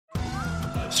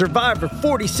Survivor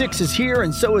 46 is here,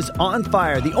 and so is On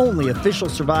Fire, the only official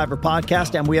Survivor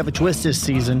podcast, and we have a twist this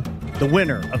season. The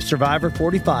winner of Survivor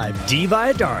 45, Dee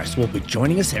Valladares, will be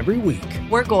joining us every week.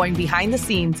 We're going behind the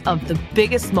scenes of the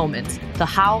biggest moments, the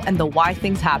how and the why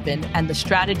things happen, and the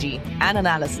strategy and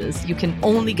analysis you can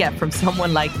only get from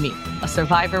someone like me, a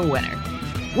Survivor winner.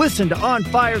 Listen to On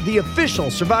Fire, the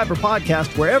official Survivor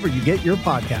podcast, wherever you get your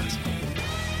podcast.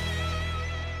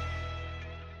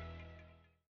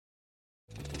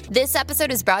 This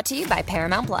episode is brought to you by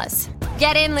Paramount Plus.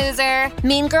 Get in, loser!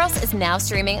 Mean Girls is now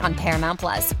streaming on Paramount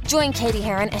Plus. Join Katie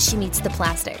Heron as she meets the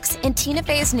plastics in Tina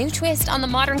Fey's new twist on the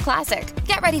modern classic.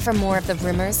 Get ready for more of the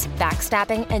rumors,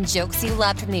 backstabbing, and jokes you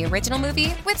loved from the original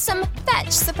movie with some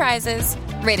fetch surprises.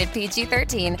 Rated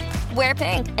PG-13. Wear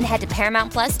pink and head to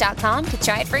ParamountPlus.com to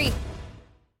try it free.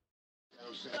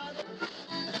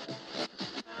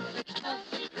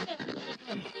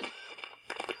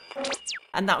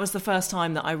 And that was the first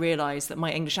time that I realised that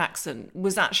my English accent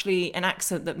was actually an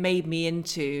accent that made me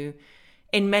into,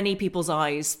 in many people's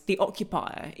eyes, the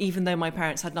occupier, even though my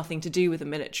parents had nothing to do with the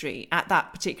military. At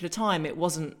that particular time, it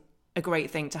wasn't a great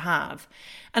thing to have.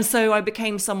 And so I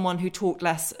became someone who talked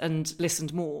less and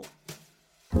listened more.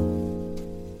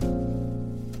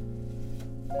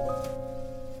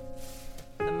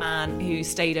 Man who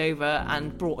stayed over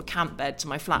and brought a camp bed to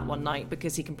my flat one night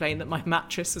because he complained that my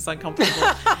mattress was uncomfortable.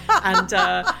 And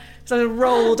so I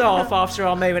rolled off after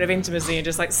our moment of intimacy and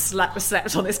just like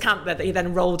slept on this camp bed that he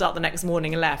then rolled up the next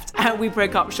morning and left. And we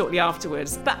broke up shortly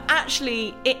afterwards. But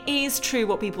actually, it is true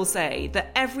what people say,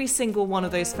 that every single one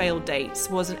of those failed dates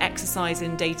was an exercise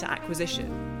in data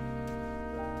acquisition.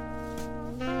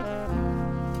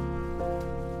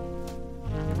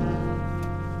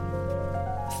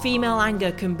 Female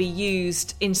anger can be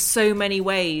used in so many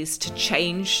ways to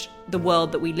change the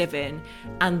world that we live in,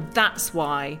 and that's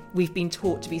why we've been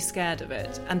taught to be scared of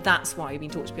it, and that's why we've been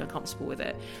taught to be uncomfortable with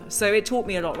it. So it taught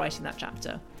me a lot writing that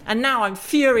chapter, and now I'm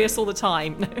furious all the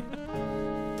time.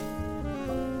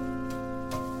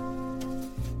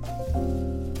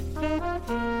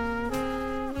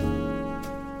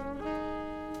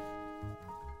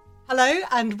 Hello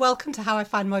and welcome to How I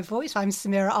Find My Voice. I'm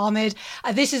Samira Ahmed.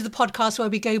 This is the podcast where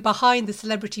we go behind the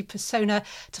celebrity persona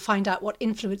to find out what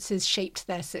influences shaped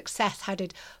their success. How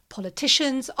did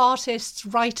politicians, artists,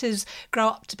 writers grow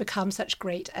up to become such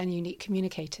great and unique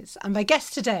communicators? And my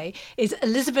guest today is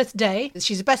Elizabeth Day.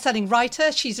 She's a best-selling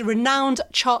writer. She's a renowned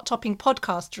chart-topping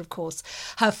podcaster, of course.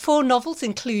 Her 4 novels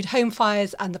include Home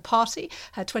Fires and The Party,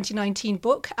 her 2019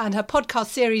 book, and her podcast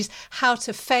series, How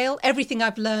to Fail, Everything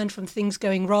I've Learned from Things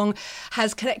Going Wrong,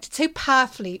 has connected so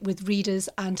powerfully with readers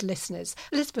and listeners.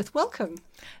 Elizabeth, welcome.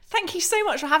 Thank you so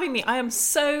much for having me. I am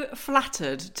so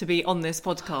flattered to be on this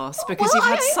podcast because you've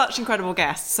had such incredible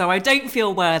guests, so I don't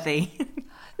feel worthy.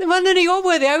 Well, no, you're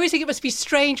worthy. I always think it must be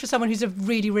strange for someone who's a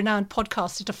really renowned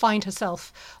podcaster to find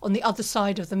herself on the other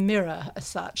side of the mirror as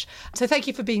such. So thank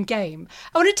you for being game.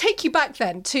 I want to take you back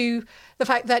then to the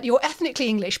fact that you're ethnically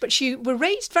English, but you were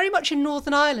raised very much in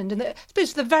Northern Ireland in I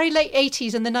suppose the very late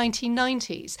 80s and the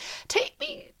 1990s. Take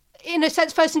me, in a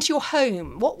sense, first into your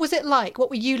home. What was it like? What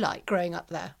were you like growing up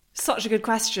there? Such a good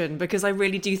question, because I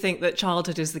really do think that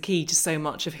childhood is the key to so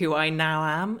much of who I now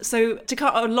am. So to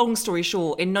cut a long story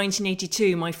short, in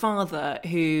 1982, my father,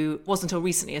 who was until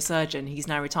recently a surgeon, he's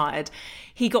now retired,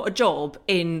 he got a job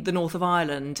in the north of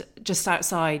Ireland, just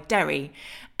outside Derry.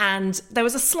 And there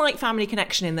was a slight family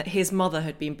connection in that his mother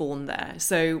had been born there.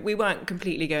 So we weren't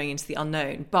completely going into the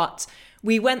unknown. But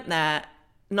we went there.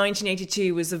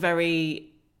 1982 was a very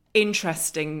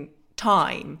interesting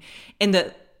time in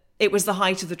that it was the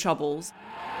height of the Troubles.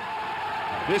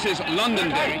 This is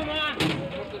Londonderry.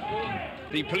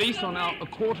 The police are now a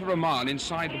quarter of a mile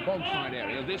inside the Bogside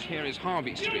area. This here is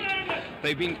Harvey Street.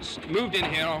 They've been moved in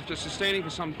here after sustaining for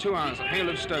some 2 hours a hail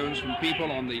of stones from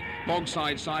people on the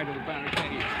Bogside side of the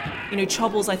barricade. You know,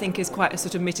 Troubles, I think, is quite a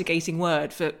sort of mitigating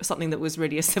word for something that was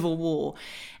really a civil war.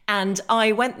 And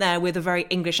I went there with a very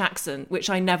English accent, which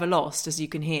I never lost, as you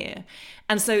can hear.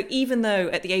 And so even though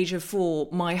at the age of 4,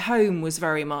 my home was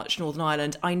very much Northern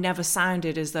Ireland, I never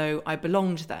sounded as though I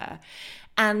belonged there.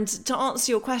 And to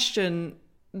answer your question,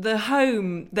 the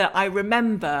home that I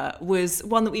remember was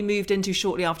one that we moved into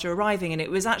shortly after arriving, and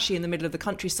it was actually in the middle of the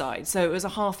countryside. So it was a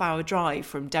half-hour drive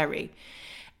from Derry.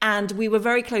 And we were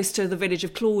very close to the village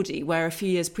of Claudy, where a few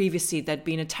years previously there'd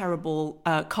been a terrible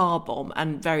car bomb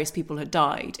and various people had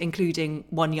died, including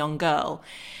one young girl.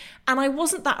 And I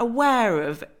wasn't that aware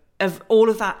of all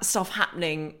of that stuff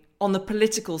happening on the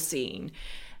political scene.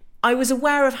 I was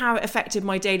aware of how it affected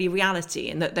my daily reality,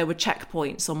 and that there were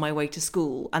checkpoints on my way to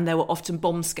school, and there were often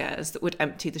bomb scares that would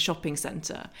empty the shopping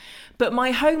centre. But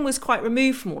my home was quite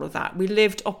removed from all of that. We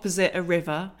lived opposite a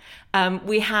river.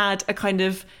 We had a kind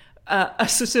of a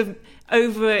sort of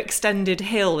overextended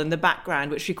hill in the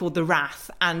background, which we called the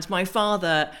Rath. And my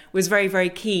father was very, very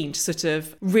keen to sort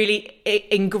of really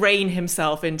ingrain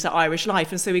himself into Irish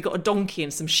life. And so we got a donkey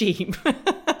and some sheep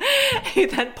who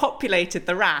then populated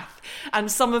the Rath. And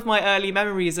some of my early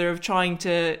memories are of trying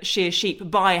to shear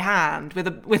sheep by hand with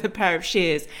a pair of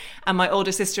shears. And my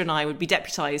older sister and I would be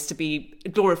deputised to be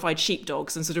glorified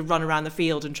sheepdogs and sort of run around the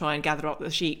field and try and gather up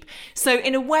the sheep. So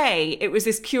in a way, it was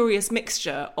this curious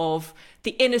mixture of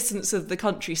the innocence of the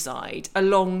countryside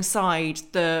alongside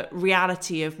the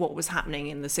reality of what was happening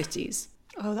in the cities.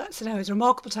 Oh, it was a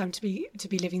remarkable time to be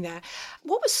living there.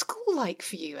 What was school like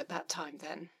for you at that time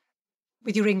then,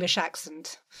 with your English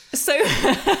accent? So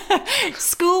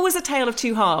school was a tale of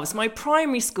two halves. My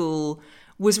primary school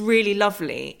was really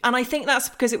lovely. And I think that's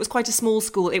because it was quite a small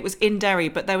school. It was in Derry,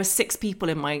 but there were 6 people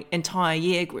in my entire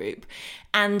year group.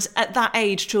 And at that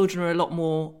age, children are a lot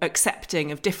more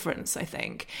accepting of difference, I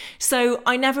think. So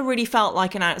I never really felt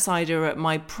like an outsider at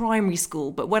my primary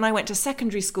school. But when I went to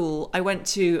secondary school, I went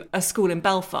to a school in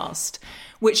Belfast,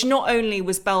 which not only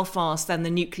was Belfast then the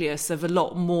nucleus of a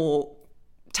lot more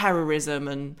terrorism,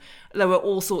 and there were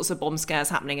all sorts of bomb scares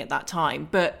happening at that time,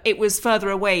 but it was further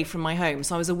away from my home,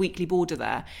 so I was a weekly boarder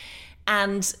there.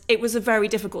 And it was a very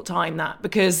difficult time, that,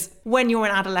 because when you're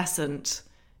an adolescent,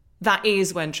 that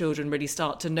is when children really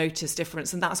start to notice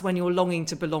difference, and that's when you're longing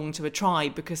to belong to a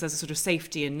tribe because there's a sort of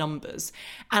safety in numbers.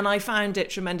 And I found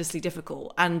it tremendously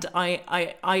difficult, and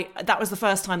I that was the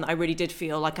first time that I really did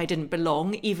feel like I didn't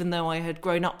belong, even though I had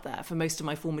grown up there for most of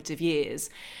my formative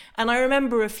years. And I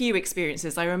remember a few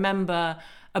experiences. I remember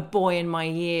a boy in my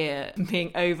year being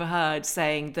overheard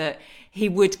saying that he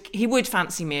would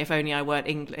fancy me if only I weren't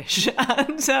English,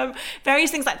 and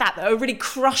various things like that were really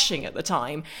crushing at the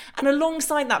time. And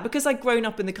alongside that, because I'd grown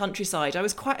up in the countryside, I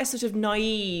was quite a sort of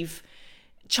naive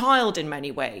child in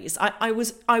many ways. I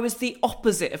was the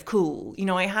opposite of cool. You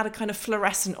know, I had a kind of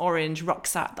fluorescent orange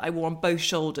rucksack that I wore on both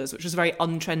shoulders, which was very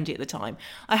untrendy at the time.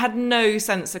 I had no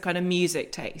sense of kind of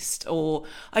music taste, or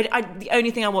the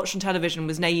only thing I watched on television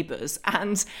was Neighbours,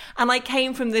 and I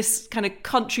came from this kind of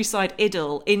countryside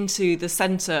idyll into the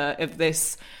centre of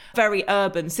this very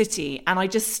urban city, and I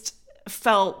just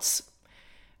felt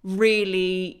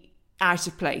really out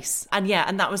of place. And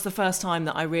that was the first time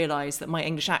that I realised that my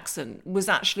English accent was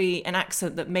actually an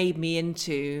accent that made me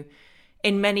into,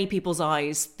 in many people's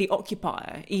eyes, the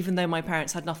occupier, even though my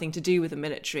parents had nothing to do with the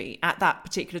military. At that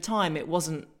particular time, it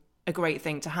wasn't a great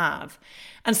thing to have.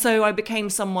 And so I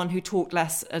became someone who talked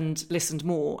less and listened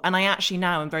more. And I actually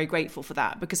now am very grateful for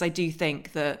that, because I do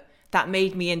think that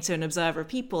made me into an observer of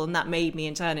people, and that made me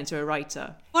in turn into a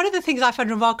writer. One of the things I find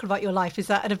remarkable about your life is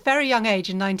that at a very young age,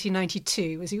 in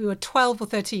 1992, as you were 12 or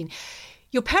 13,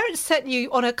 your parents sent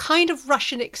you on a kind of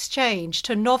Russian exchange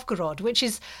to Novgorod, which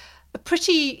is a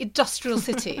pretty industrial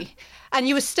city. And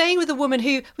you were staying with a woman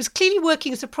who was clearly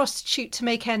working as a prostitute to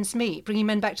make ends meet, bringing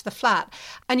men back to the flat.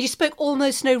 And you spoke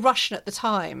almost no Russian at the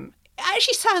time. It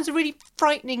actually sounds a really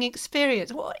frightening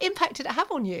experience. What impact did it have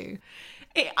on you?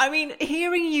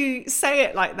 Hearing you say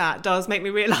it like that does make me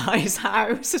realise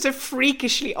how sort of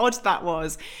freakishly odd that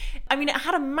was. It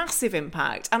had a massive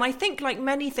impact. And I think, like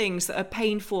many things that are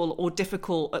painful or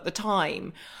difficult at the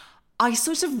time, I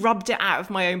sort of rubbed it out of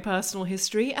my own personal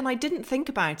history, and I didn't think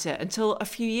about it until a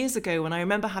few years ago, when I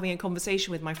remember having a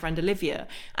conversation with my friend Olivia,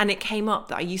 and it came up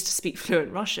that I used to speak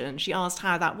fluent Russian. She asked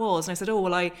how that was, and I said,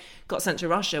 I got sent to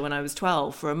Russia when I was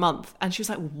 12 for a month. And she was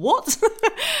like, what?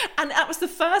 And that was the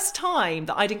first time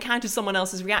that I'd encountered someone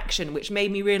else's reaction, which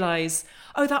made me realise,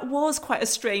 that was quite a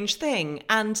strange thing,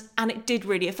 and it did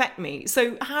really affect me.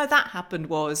 So how that happened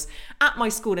was, at my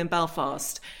school in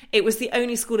Belfast, it was the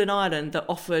only school in Ireland that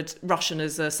offered Russian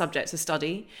as a subject to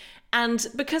study. And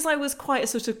because I was quite a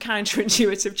sort of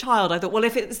counterintuitive child, I thought, well,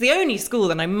 if it's the only school,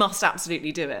 then I must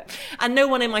absolutely do it. And no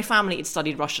one in my family had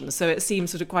studied Russian, so it seemed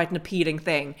sort of quite an appealing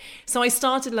thing. So I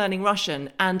started learning Russian,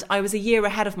 and I was a year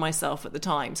ahead of myself at the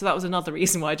time. So that was another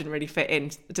reason why I didn't really fit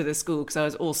into this school, because I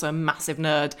was also a massive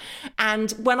nerd.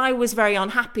 And when I was very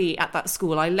unhappy at that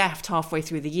school, I left halfway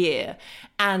through the year.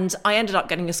 And I ended up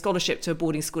getting a scholarship to a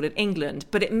boarding school in England,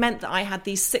 but it meant that I had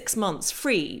these 6 months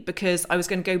free, because I was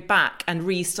going to go back and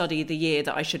re-study the year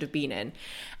that I should have been in.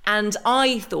 And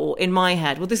I thought in my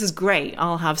head, well, this is great.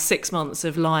 I'll have 6 months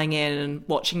of lying in and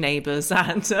watching Neighbours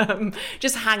and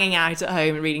just hanging out at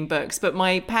home and reading books. But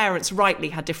my parents rightly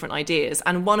had different ideas.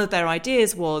 And one of their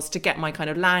ideas was to get my kind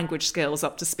of language skills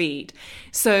up to speed.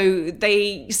 So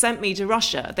they sent me to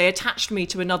Russia. They attached me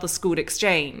to another school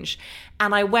exchange.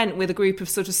 And I went with a group of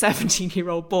sort of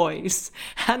 17-year-old boys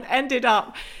and ended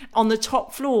up on the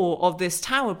top floor of this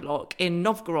tower block in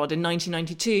Novgorod in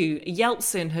 1992.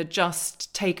 Yeltsin had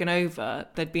just taken over.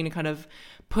 There'd been a kind of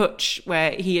putsch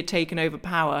where he had taken over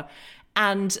power.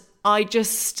 And I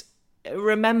just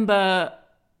remember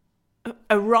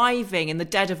arriving in the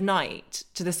dead of night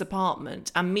to this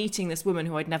apartment and meeting this woman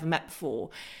who I'd never met before,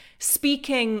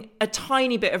 speaking a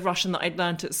tiny bit of Russian that I'd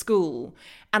learnt at school.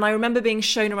 And I remember being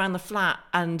shown around the flat,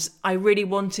 and I really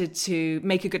wanted to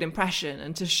make a good impression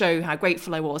and to show how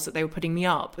grateful I was that they were putting me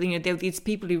up. You know, there were these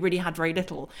people who really had very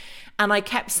little. And I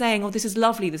kept saying, oh, this is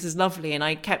lovely, this is lovely. And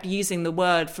I kept using the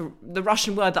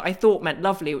Russian word that I thought meant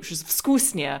lovely, which was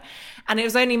vkusnya. And it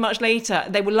was only much later,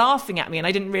 they were laughing at me and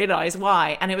I didn't realise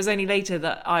why. And it was only later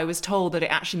that I was told that it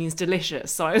actually means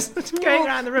delicious. So I was going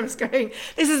around the rooms going,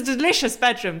 this is a delicious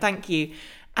bedroom, thank you.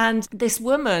 And this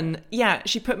woman,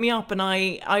 she put me up, and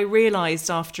I realised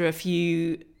after a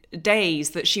few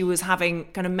days that she was having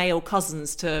kind of male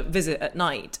cousins to visit at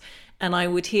night, and I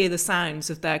would hear the sounds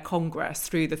of their congress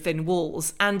through the thin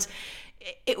walls. And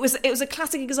it was a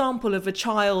classic example of a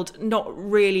child not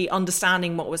really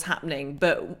understanding what was happening,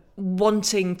 but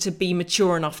wanting to be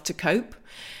mature enough to cope.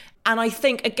 And I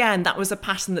think, again, that was a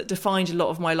pattern that defined a lot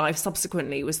of my life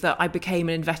subsequently, was that I became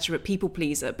an inveterate people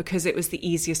pleaser because it was the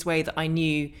easiest way that I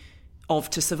knew of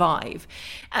to survive.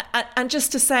 And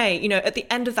just to say, you know, at the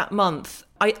end of that month,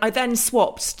 I then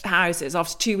swapped houses.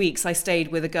 After 2 weeks, I stayed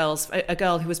with a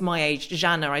girl who was my age,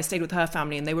 Jana. I stayed with her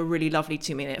family, and they were really lovely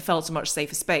to me, and it felt a much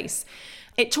safer space.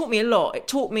 It taught me a lot. It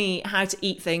taught me how to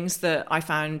eat things that I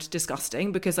found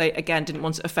disgusting because I, again, didn't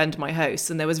want to offend my hosts,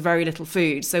 and there was very little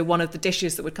food. So one of the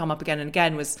dishes that would come up again and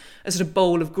again was a sort of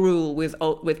bowl of gruel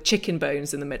with chicken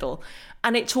bones in the middle.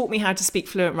 And it taught me how to speak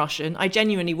fluent Russian. I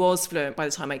genuinely was fluent by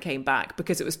the time I came back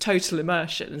because it was total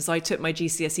immersion. So I took my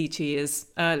GCSE 2 years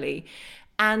early.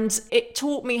 And it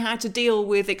taught me how to deal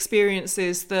with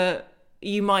experiences that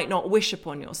you might not wish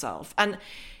upon yourself. And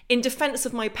in defense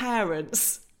of my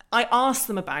parents, I asked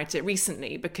them about it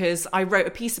recently because I wrote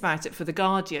a piece about it for The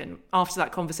Guardian after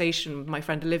that conversation with my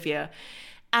friend Olivia.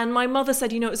 And my mother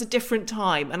said, you know, it was a different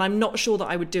time and I'm not sure that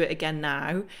I would do it again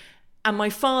now. And my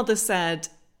father said,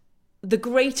 the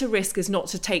greater risk is not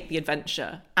to take the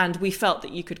adventure. And we felt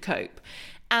that you could cope.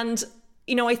 And,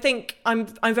 you know, I think I'm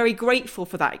very grateful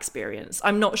for that experience.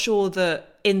 I'm not sure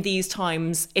that in these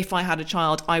times, if I had a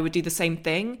child, I would do the same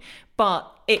thing. But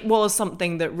it was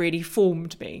something that really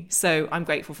formed me. So I'm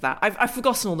grateful for that. I've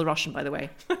forgotten all the Russian, by the way.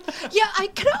 Can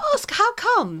I ask, how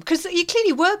come? Because you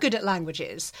clearly were good at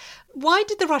languages. Why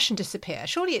did the Russian disappear?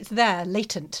 Surely it's there,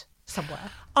 latent somewhere.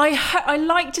 I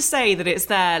like to say that it's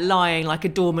there lying like a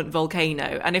dormant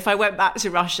volcano. And if I went back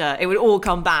to Russia, it would all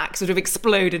come back, sort of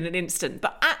explode in an instant.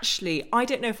 But actually, I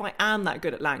don't know if I am that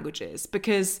good at languages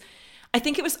because I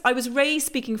think I was raised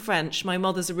speaking French. My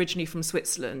mother's originally from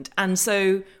Switzerland. And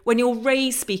so when you're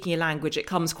raised speaking a language, it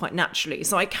comes quite naturally.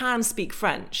 So I can speak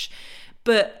French,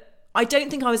 but I don't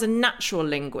think I was a natural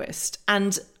linguist.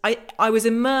 And I was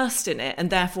immersed in it and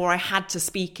therefore I had to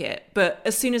speak it. But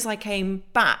as soon as I came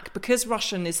back, because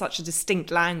Russian is such a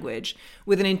distinct language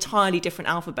with an entirely different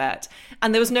alphabet,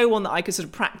 and there was no one that I could sort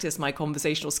of practice my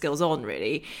conversational skills on,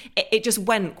 really, it just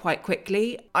went quite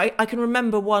quickly. I can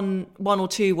remember one or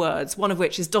two words, one of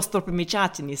which is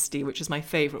dostoprimechательности, which is my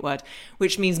favourite word,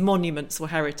 which means monuments or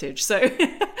heritage. So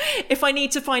if I need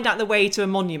to find out the way to a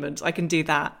monument, I can do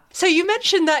that. So you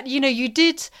mentioned that, you know, you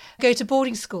did go to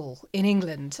boarding school in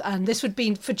England, and this would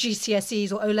be for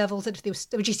GCSEs or O-levels. They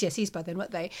were GCSEs by then,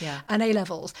 weren't they? Yeah. And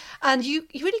A-levels. And you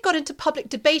really got into public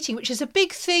debating, which is a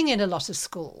big thing in a lot of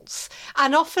schools,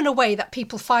 and often a way that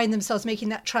people find themselves making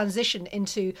that transition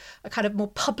into a kind of more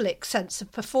public sense of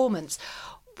performance.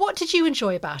 What did you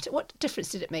enjoy about it? What difference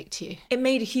did it make to you? It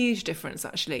made a huge difference,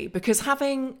 actually, because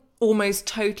having almost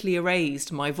totally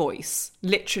erased my voice,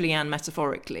 literally and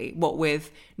metaphorically, what with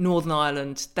Northern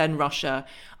Ireland, then Russia,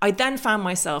 I then found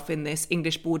myself in this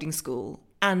English boarding school.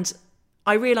 And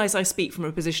I realise I speak from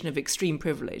a position of extreme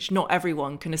privilege. Not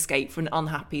everyone can escape from an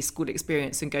unhappy school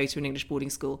experience and go to an English boarding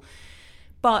school.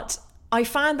 But I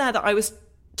found there that I was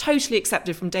totally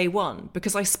accepted from day one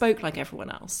because I spoke like everyone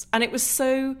else. And it was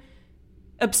so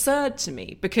absurd to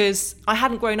me because I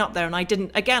hadn't grown up there and I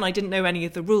didn't know any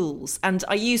of the rules. And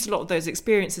I used a lot of those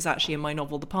experiences actually in my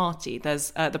novel, The Party.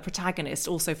 There's the protagonist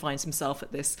also finds himself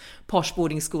at this posh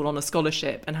boarding school on a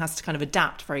scholarship and has to kind of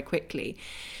adapt very quickly.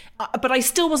 But I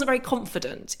still wasn't very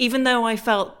confident. Even though I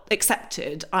felt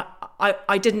accepted,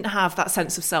 I didn't have that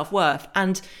sense of self-worth.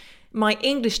 And my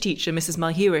English teacher, Mrs.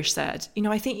 Malhewish, said,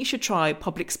 I think you should try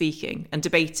public speaking and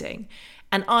debating.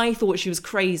 And I thought she was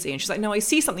crazy. And she's like, no, I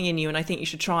see something in you and I think you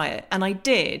should try it. And I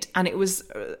did. And it was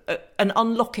an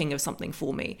unlocking of something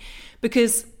for me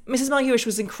because Mrs. Malhewish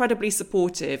was incredibly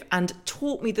supportive and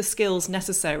taught me the skills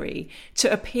necessary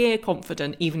to appear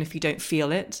confident even if you don't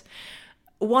feel it.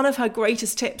 One of her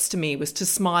greatest tips to me was to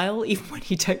smile even when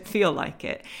you don't feel like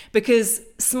it, because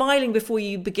smiling before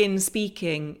you begin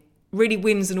speaking really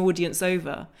wins an audience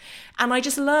over. And I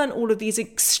just learned all of these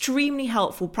extremely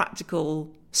helpful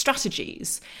practical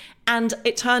strategies. And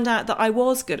it turned out that I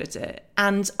was good at it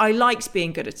and I liked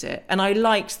being good at it and I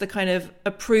liked the kind of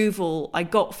approval I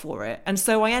got for it. And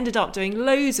so I ended up doing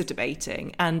loads of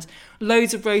debating and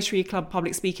loads of Rotary Club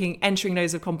public speaking, entering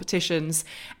loads of competitions.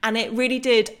 And it really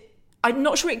did, I'm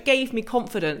not sure it gave me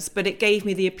confidence, but it gave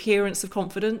me the appearance of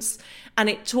confidence. And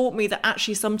it taught me that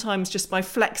actually sometimes just by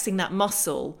flexing that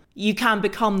muscle, you can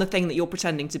become the thing that you're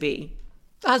pretending to be.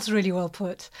 That's really well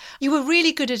put. You were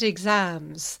really good at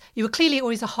exams. You were clearly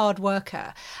always a hard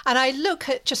worker. And I look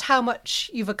at just how much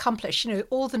you've accomplished,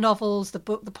 all the novels, the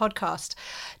book, the podcast.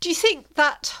 Do you think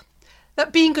that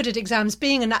being good at exams,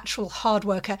 being a natural hard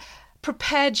worker,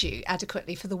 prepared you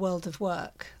adequately for the world of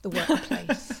work, the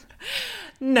workplace?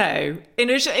 No. In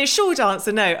a short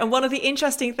answer, no. And one of the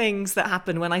interesting things that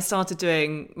happened when I started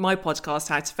doing my podcast,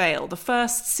 How to Fail, the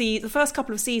first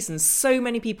couple of seasons, so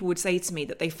many people would say to me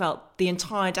that they felt the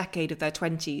entire decade of their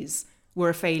 20s were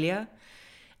a failure.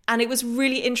 And it was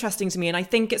really interesting to me. And I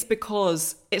think it's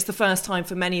because it's the first time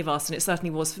for many of us, and it certainly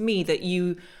was for me, that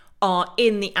you are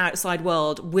in the outside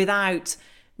world without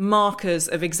markers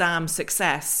of exam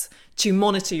success to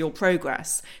monitor your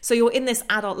progress. So you're in this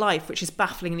adult life, which is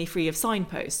bafflingly free of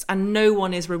signposts, and no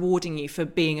one is rewarding you for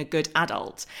being a good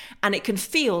adult. And it can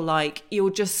feel like you're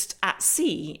just at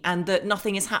sea and that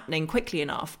nothing is happening quickly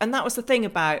enough. And that was the thing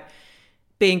about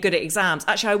being good at exams.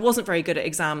 Actually, I wasn't very good at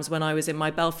exams when I was in my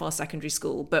Belfast secondary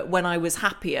school, but when I was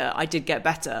happier, I did get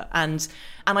better. And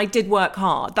I did work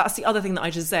hard. That's the other thing that I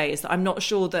should say, is that I'm not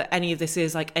sure that any of this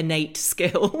is like innate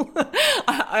skill.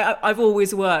 I've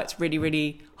always worked really,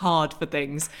 really hard for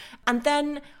things. And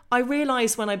then I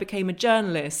realised when I became a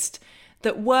journalist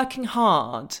that working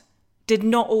hard did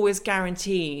not always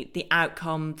guarantee the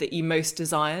outcome that you most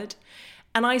desired.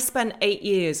 And I spent 8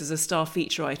 years as a staff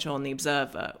feature writer on The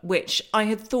Observer, which I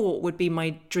had thought would be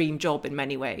my dream job in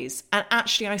many ways. And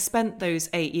actually, I spent those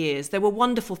 8 years. There were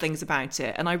wonderful things about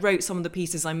it, and I wrote some of the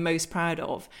pieces I'm most proud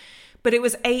of. But it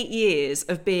was 8 years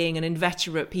of being an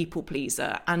inveterate people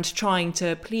pleaser and trying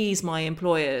to please my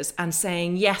employers and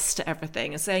saying yes to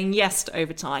everything and saying yes to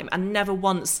overtime and never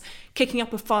once kicking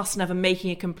up a fuss, never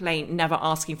making a complaint, never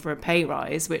asking for a pay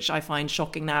rise, which I find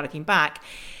shocking now looking back,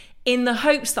 in the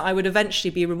hopes that I would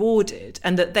eventually be rewarded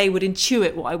and that they would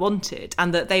intuit what I wanted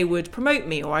and that they would promote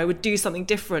me or I would do something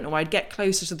different or I'd get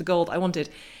closer to the goal that I wanted.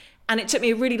 And it took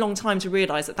me a really long time to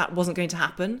realise that that wasn't going to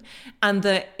happen, and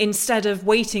that instead of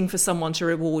waiting for someone to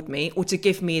reward me or to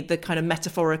give me the kind of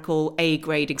metaphorical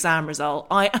A-grade exam result,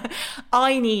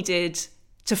 I needed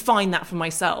to find that for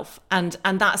myself. And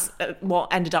that's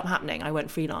what ended up happening. I went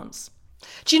freelance.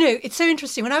 Do you know, it's so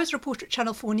interesting. When I was a reporter at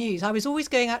Channel 4 News, I was always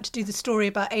going out to do the story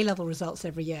about A-level results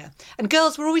every year. And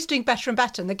girls were always doing better and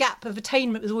better, and the gap of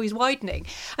attainment was always widening.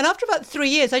 And after about 3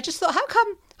 years, I just thought, how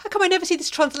come I never see this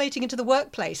translating into the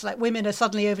workplace? Like women are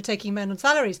suddenly overtaking men on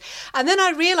salaries. And then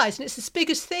I realised, and it's the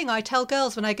biggest thing I tell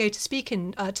girls when I go to speak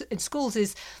in schools,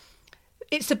 is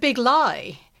it's a big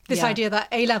lie. This idea that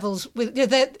A-levels,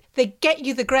 they get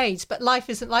you the grades, but life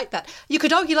isn't like that. You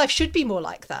could argue life should be more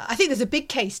like that. I think there's a big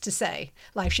case to say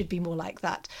life should be more like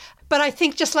that. But I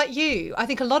think just like you, I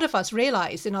think a lot of us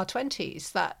realise in our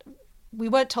 20s that we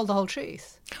weren't told the whole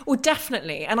truth. Well,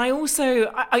 definitely. And I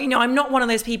also, I'm not one of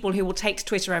those people who will take to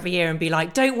Twitter every year and be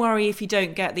like, don't worry if you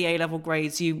don't get the A-level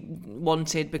grades you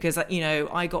wanted because,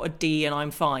 I got a D and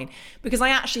I'm fine. Because I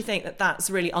actually think that that's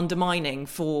really undermining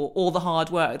for all the hard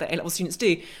work that A-level students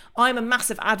do. I'm a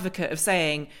massive advocate of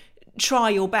saying, try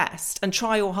your best and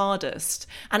try your hardest.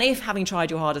 And if having tried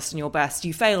your hardest and your best,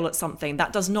 you fail at something,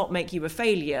 that does not make you a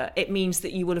failure. It means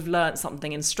that you will have learned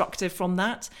something instructive from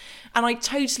that. And I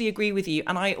totally agree with you.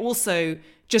 And I also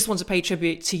just want to pay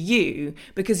tribute to you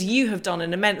because you have done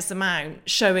an immense amount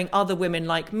showing other women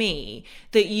like me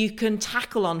that you can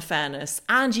tackle unfairness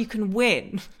and you can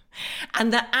win.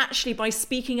 And that actually by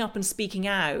speaking up and speaking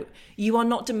out, you are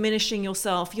not diminishing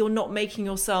yourself. You're not making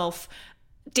yourself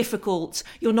difficult.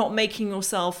 You're not making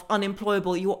yourself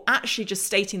unemployable. You're actually just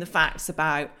stating the facts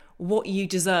about what you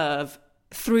deserve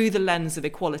through the lens of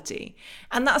equality.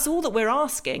 And that's all that we're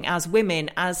asking as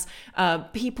women, as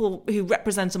people who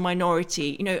represent a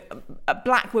minority,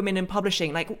 Black women in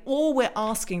publishing. Like, all we're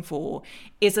asking for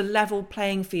is a level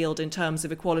playing field in terms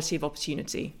of equality of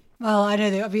opportunity. Well, I know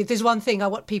that. I mean, there's one thing I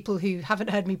want people who haven't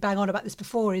heard me bang on about this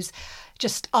before is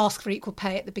just ask for equal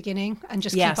pay at the beginning and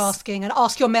just keep asking, and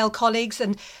ask your male colleagues.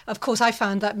 And of course, I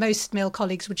found that most male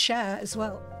colleagues would share as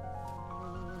well.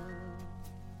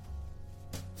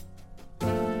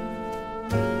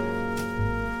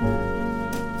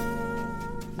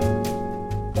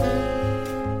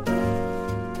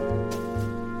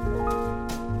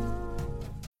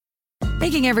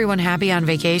 Making everyone happy on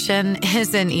vacation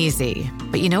isn't easy,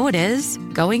 but you know what is?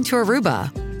 Going to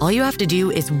Aruba. All you have to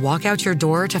do is walk out your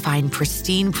door to find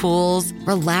pristine pools,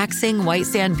 relaxing white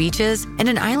sand beaches, and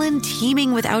an island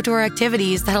teeming with outdoor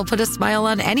activities that'll put a smile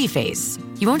on any face.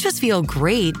 You won't just feel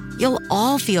great, you'll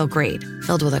all feel great,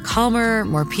 filled with a calmer,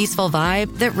 more peaceful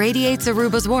vibe that radiates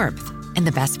Aruba's warmth. And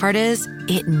the best part is,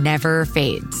 it never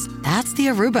fades. That's the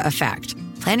Aruba effect.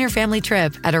 Plan your family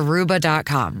trip at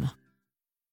Aruba.com.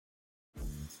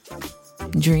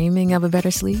 Dreaming of a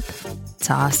better sleep?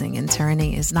 Tossing and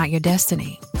turning is not your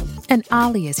destiny. And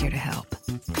Ollie is here to help.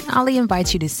 Ollie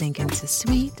invites you to sink into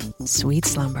sweet, sweet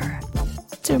slumber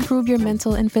to improve your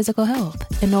mental and physical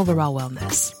health and overall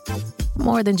wellness.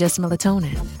 More than just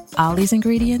melatonin, Ollie's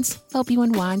ingredients help you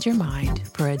unwind your mind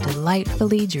for a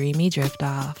delightfully dreamy drift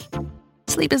off.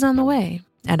 Sleep is on the way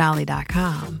at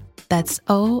Ollie.com. That's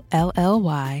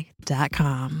OLLY.com.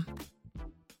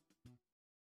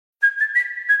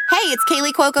 Hey, it's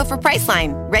Kaylee Cuoco for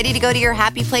Priceline. Ready to go to your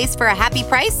happy place for a happy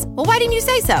price? Well, why didn't you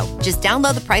say so? Just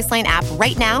download the Priceline app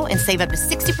right now and save up to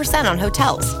 60% on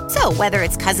hotels. So whether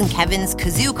it's Cousin Kevin's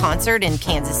Kazoo Concert in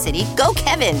Kansas City, go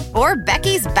Kevin, or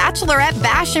Becky's Bachelorette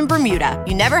Bash in Bermuda,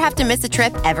 you never have to miss a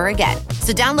trip ever again.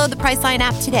 So download the Priceline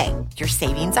app today. Your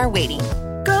savings are waiting.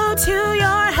 Go to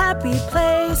your happy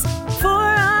place for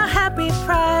a happy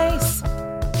price.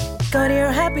 Go to your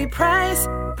happy price,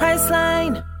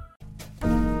 Priceline.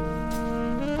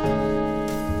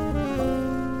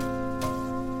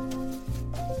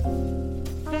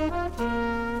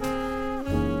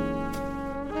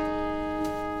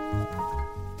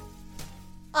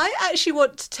 I actually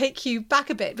want to take you back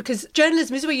a bit because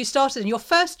journalism is where you started, and your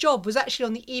first job was actually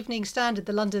on the Evening Standard,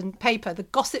 the London paper, the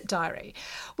Gossip Diary,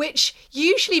 which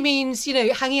usually means,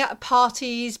 hanging out at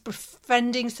parties,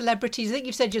 befriending celebrities. I think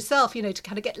you've said yourself, to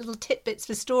kind of get little tidbits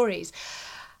for stories.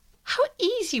 How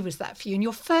easy was that for you in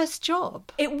your first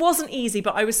job? It wasn't easy,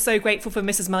 but I was so grateful for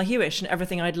Mrs. Malhewish and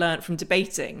everything I'd learnt from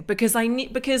debating, because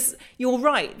because you're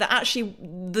right that actually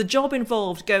the job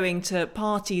involved going to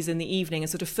parties in the evening and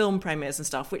sort of film premieres and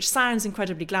stuff, which sounds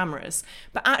incredibly glamorous,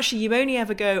 but actually you only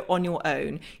ever go on your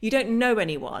own. You don't know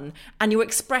anyone, and your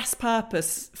express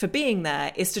purpose for being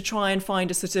there is to try and find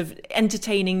a sort of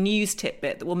entertaining news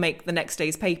tidbit that will make the next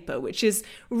day's paper, which is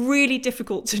really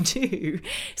difficult to do.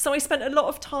 So I spent a lot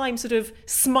of time sort of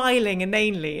smiling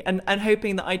inanely and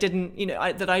hoping that I didn't,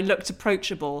 that I looked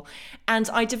approachable. And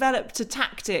I developed a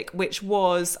tactic, which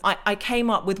was I came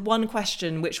up with one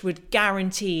question which would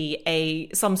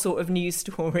guarantee some sort of news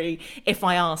story if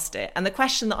I asked it. And the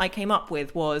question that I came up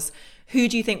with was, who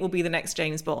do you think will be the next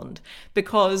James Bond?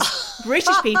 Because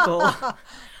British people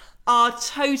are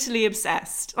totally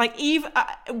obsessed. Like, even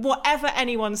whatever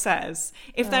anyone says,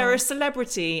 if they're a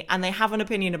celebrity and they have an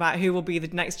opinion about who will be the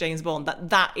next James Bond,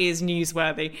 that is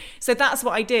newsworthy. So that's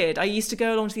what I did. I used to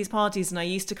go along to these parties and I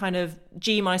used to kind of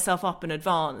G myself up in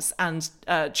advance and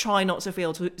try not to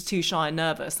feel too shy and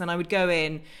nervous. And I would go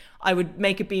in, I would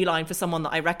make a beeline for someone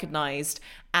that I recognised,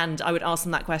 and I would ask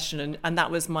them that question, and that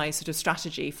was my sort of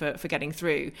strategy for getting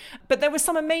through. But there were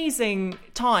some amazing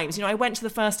times. I went to the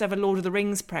first ever Lord of the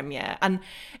Rings premiere, and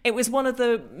it was one of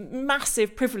the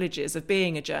massive privileges of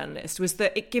being a journalist, was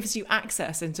that it gives you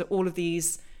access into all of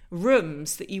these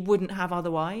rooms that you wouldn't have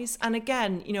otherwise. And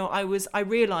again, I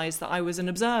realised that I was an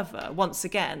observer once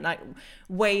again, like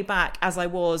way back as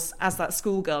that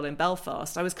schoolgirl in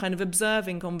Belfast. I was kind of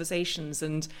observing conversations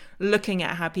and looking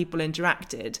at how people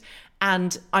interacted.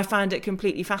 And I found it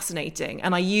completely fascinating.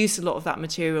 And I used a lot of that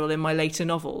material in my later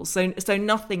novels. So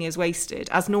nothing is wasted.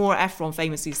 As Nora Ephron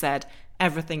famously said,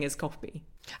 everything is copy.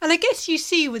 And I guess you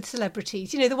see with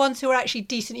celebrities, the ones who are actually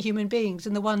decent human beings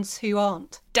and the ones who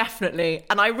aren't. Definitely.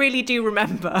 And I really do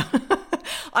remember.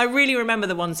 I really remember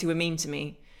the ones who were mean to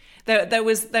me. There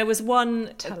was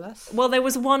one. Tell us. Well, there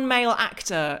was one male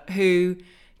actor who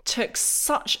took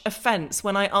such offence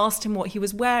when I asked him what he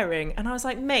was wearing. And I was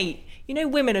like, mate, you know,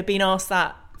 women have been asked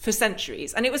that for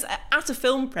centuries. And it was at a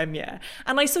film premiere.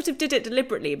 And I sort of did it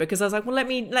deliberately because I was like, well, let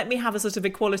me have a sort of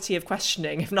equality of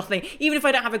questioning, if nothing, even if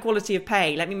I don't have equality of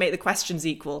pay, let me make the questions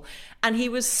equal. And he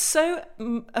was so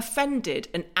offended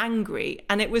and angry.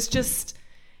 And it was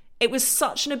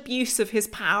such an abuse of his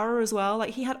power as well.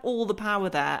 Like, he had all the power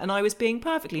there and I was being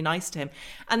perfectly nice to him.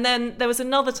 And then there was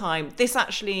another time,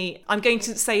 I'm going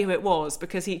to say who it was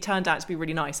because he turned out to be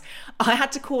really nice. I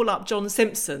had to call up John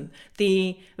Simpson,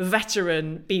 the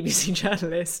veteran BBC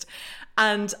journalist,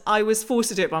 and I was forced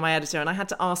to do it by my editor, and I had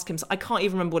to ask him, I can't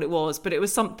even remember what it was, but it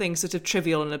was something sort of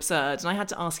trivial and absurd, and I had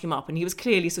to ask him up, and he was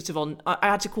clearly I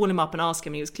had to call him up and ask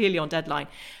him, and he was clearly on deadline,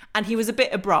 and he was a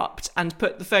bit abrupt and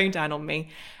put the phone down on me.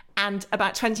 And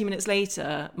about 20 minutes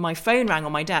later, my phone rang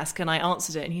on my desk and I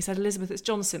answered it. And he said, Elizabeth, it's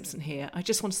John Simpson here. I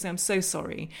just want to say I'm so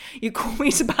sorry. You called me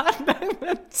at a bad moment.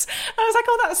 I was like,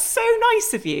 oh, that's so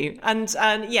nice of you. And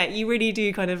yeah, you really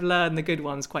do kind of learn the good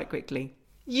ones quite quickly.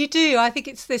 You do. I think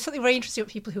there's something very interesting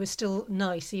about people who are still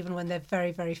nice, even when they're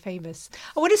very, very famous.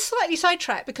 I want to slightly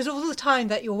sidetrack because all the time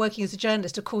that you're working as a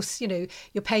journalist, of course, you know,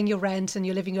 you're paying your rent and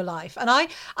you're living your life. And I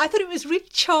thought it was really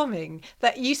charming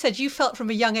that you said you felt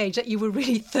from a young age that you were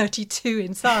really 32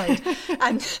 inside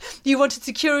and you wanted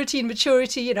security and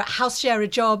maturity, you know, house share, a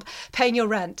job, paying your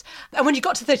rent. And when you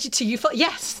got to 32, you felt,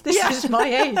 yes, this is my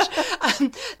age.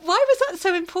 Why was that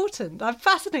so important? I'm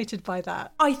fascinated by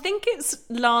that. I think it's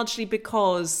largely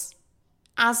because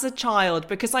as a child,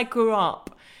 because I grew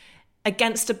up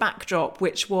against a backdrop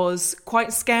which was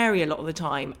quite scary a lot of the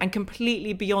time and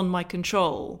completely beyond my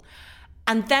control.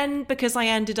 And then because I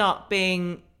ended up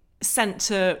being sent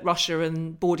to Russia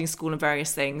and boarding school and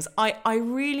various things, I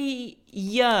really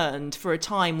yearned for a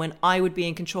time when I would be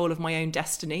in control of my own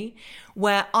destiny,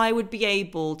 where I would be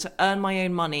able to earn my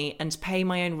own money and pay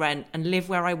my own rent and live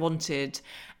where I wanted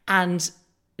and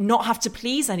not have to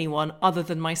please anyone other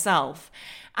than myself.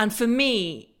 And for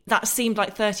me, that seemed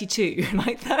like 32.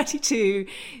 Like 32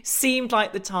 seemed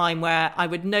like the time where I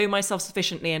would know myself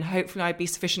sufficiently and hopefully I'd be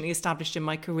sufficiently established in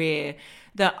my career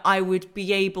that I would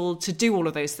be able to do all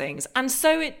of those things. And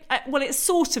so it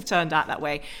sort of turned out that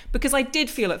way because I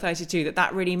did feel at 32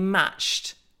 that really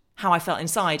matched how I felt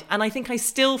inside. And I think I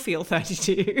still feel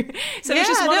 32. So yeah, it's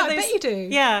just one of those, I bet you do.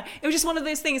 Yeah, it was just one of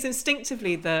those things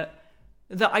instinctively that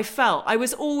I felt. I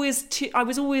was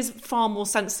always far more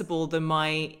sensible than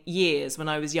my years when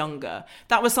I was younger.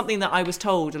 That was something that I was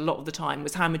told a lot of the time,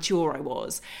 was how mature I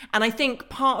was. And I think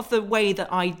part of the way that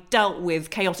I dealt with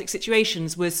chaotic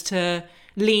situations was to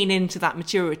lean into that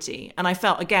maturity. And I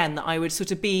felt, again, that I would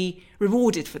sort of be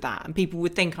rewarded for that. And people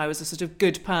would think I was a sort of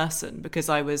good person because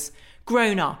I was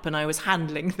grown up and I was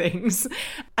handling things.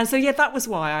 And so, yeah, that was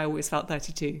why I always felt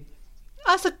 32.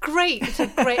 It's a great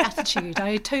attitude.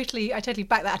 I totally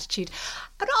back that attitude.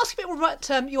 I'm going to ask you a bit more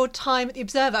about your time at The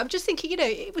Observer. I'm just thinking, you know,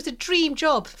 it was a dream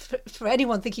job for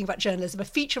anyone thinking about journalism, a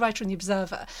feature writer in The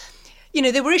Observer. You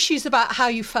know, there were issues about how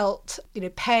you felt, you know,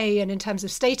 pay and in terms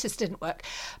of status didn't work.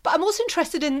 But I'm also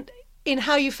interested in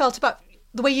how you felt about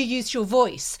the way you used your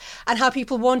voice and how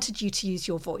people wanted you to use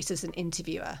your voice as an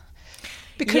interviewer.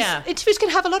 Because interviews can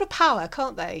have a lot of power,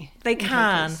 can't they? They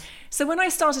can. So when I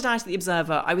started out at The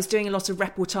Observer, I was doing a lot of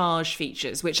reportage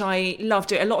features, which I love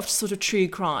doing, a lot of sort of true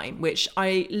crime, which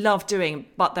I love doing,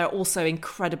 but they're also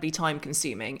incredibly time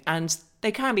consuming and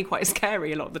they can be quite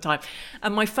scary a lot of the time.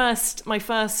 And my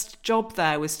first job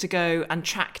there was to go and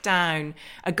track down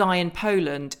a guy in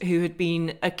Poland who had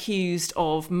been accused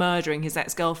of murdering his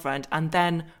ex-girlfriend and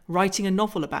then writing a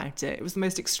novel about it. It was the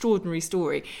most extraordinary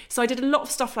story. So I did a lot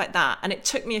of stuff like that, and it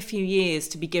took me a few years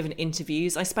to be given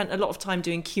interviews. I spent a lot of time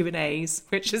doing Q&As,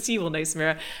 which, as you will know,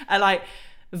 Samira, are like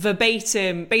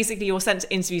verbatim. Basically, you're sent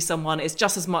to interview someone. It's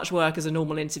just as much work as a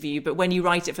normal interview, but when you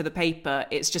write it for the paper,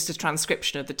 it's just a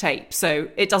transcription of the tape. So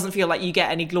it doesn't feel like you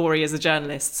get any glory as a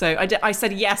journalist. So I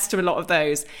said yes to a lot of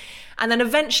those. And then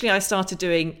eventually I started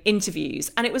doing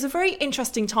interviews, and it was a very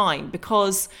interesting time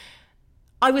because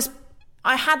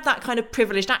I had that kind of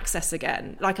privileged access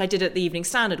again, like I did at the Evening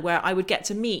Standard, where I would get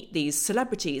to meet these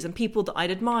celebrities and people that I'd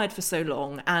admired for so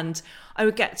long. And I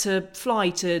would get to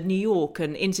fly to New York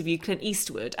and interview Clint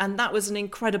Eastwood. And that was an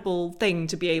incredible thing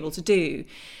to be able to do.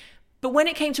 But when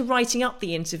it came to writing up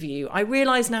the interview, I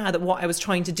realised now that what I was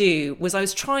trying to do was I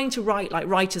was trying to write like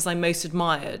writers I most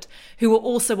admired, who were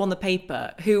also on the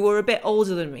paper, who were a bit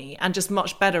older than me and just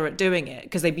much better at doing it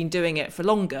because they'd been doing it for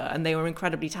longer and they were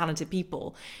incredibly talented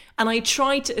people. And I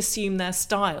tried to assume their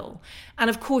style. And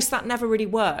of course, that never really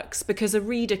works because a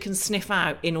reader can sniff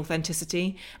out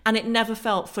inauthenticity, and it never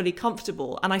felt fully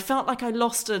comfortable. And I felt like I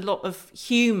lost a lot of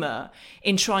humour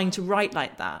in trying to write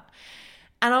like that.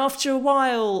 And after a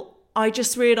while, I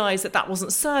just realised that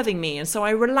wasn't serving me. And so I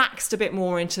relaxed a bit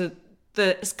more into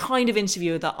the kind of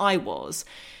interviewer that I was.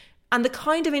 And the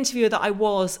kind of interviewer that I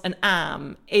was and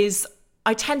am is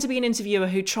I tend to be an interviewer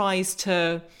who tries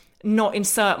to not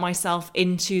insert myself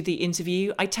into the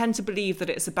interview. I tend to believe that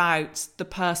it's about the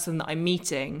person that I'm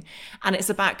meeting, and it's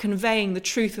about conveying the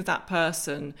truth of that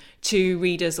person to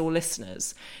readers or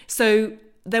listeners. So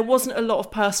there wasn't a lot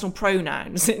of personal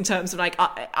pronouns in terms of like,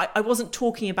 I wasn't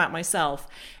talking about myself.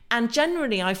 And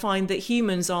generally, I find that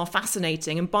humans are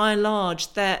fascinating, and by and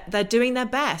large, they're doing their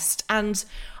best. And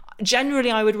generally,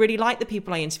 I would really like the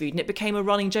people I interviewed, and it became a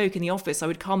running joke in the office. I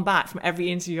would come back from every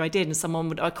interview I did,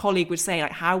 and a colleague would say,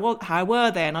 like, how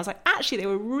were they? And I was like, actually, they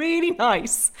were really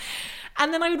nice.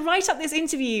 And then I would write up this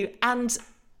interview, and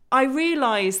I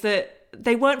realised that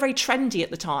they weren't very trendy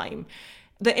at the time.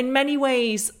 That in many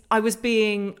ways I was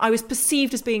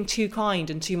perceived as being too kind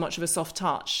and too much of a soft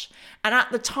touch. And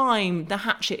at the time, the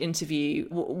Hatchet interview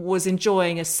was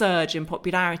enjoying a surge in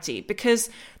popularity because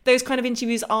those kind of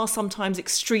interviews are sometimes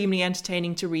extremely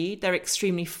entertaining to read. They're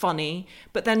extremely funny,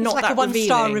 but they're not that revealing. It's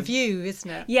like a one-star review,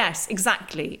 isn't it? Yes,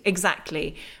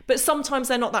 exactly. But sometimes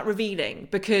they're not that revealing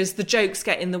because the jokes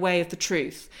get in the way of the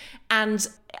truth. And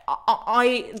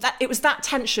it was that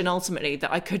tension ultimately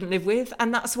that I couldn't live with.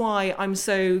 And that's why I'm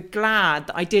so glad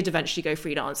that I did eventually go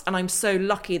freelance. And I'm so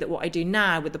lucky that what I do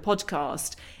now with the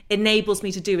podcast enables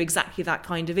me to do exactly that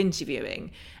kind of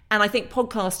interviewing. And I think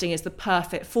podcasting is the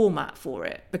perfect format for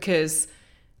it because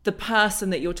the person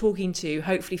that you're talking to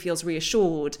hopefully feels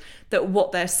reassured that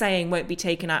what they're saying won't be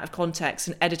taken out of context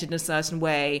and edited in a certain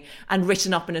way and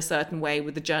written up in a certain way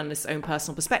with the journalist's own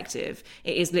personal perspective.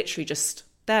 It is literally just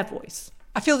their voice.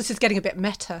 I feel this is getting a bit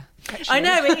meta, actually. I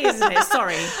know it is, isn't it?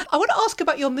 Sorry. I want to ask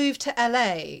about your move to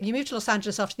LA. You moved to Los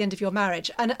Angeles after the end of your marriage.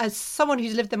 And as someone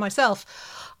who's lived there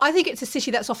myself, I think it's a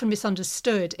city that's often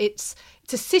misunderstood. It's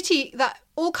a city that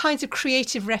all kinds of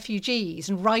creative refugees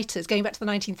and writers going back to the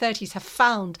 1930s have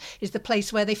found is the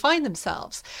place where they find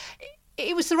themselves.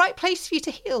 It was the right place for you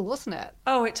to heal, wasn't it?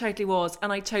 Oh, it totally was.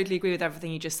 And I totally agree with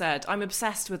everything you just said. I'm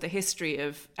obsessed with the history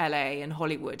of LA and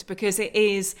Hollywood because it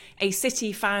is a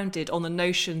city founded on the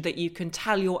notion that you can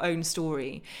tell your own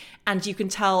story and you can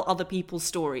tell other people's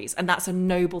stories. And that's a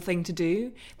noble thing to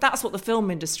do. That's what the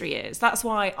film industry is. That's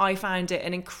why I found it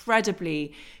an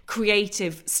incredibly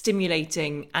creative,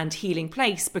 stimulating and healing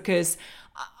place because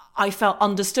I felt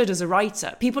understood as a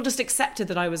writer. People just accepted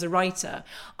that I was a writer.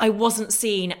 I wasn't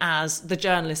seen as the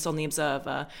journalist on The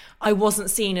Observer. I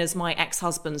wasn't seen as my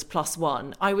ex-husband's plus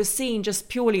one. I was seen just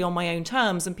purely on my own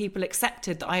terms, and people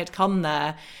accepted that I had come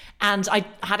there and I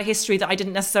had a history that I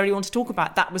didn't necessarily want to talk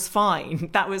about. That was fine.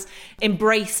 That was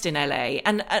embraced in LA.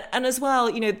 And as well,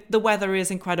 you know, the weather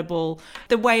is incredible.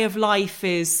 The way of life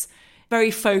is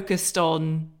very focused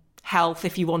on health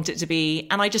if you want it to be,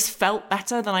 and I just felt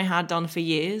better than I had done for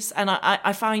years, and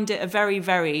I find it a very,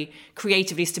 very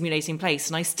creatively stimulating place,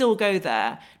 and I still go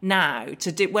there now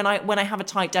to do when I have a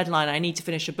tight deadline and I need to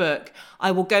finish a book. I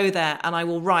will go there and I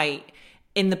will write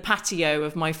in the patio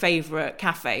of my favourite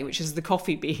cafe, which is the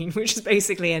Coffee Bean, which is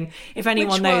basically if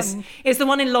anyone knows, it's the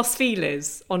one in Los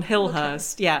Feliz on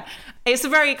Hillhurst. Okay. Yeah. It's a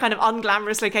very kind of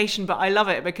unglamorous location, but I love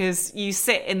it because you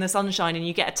sit in the sunshine and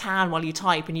you get a tan while you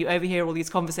type and you overhear all these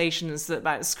conversations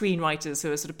about screenwriters who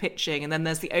are sort of pitching, and then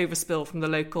there's the overspill from the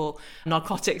local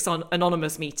Narcotics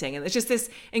Anonymous meeting, and it's just this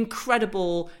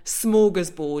incredible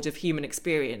smorgasbord of human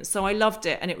experience. So I loved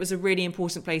it, and it was a really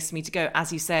important place for me to go,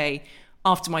 as you say,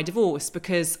 after my divorce,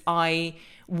 because I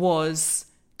was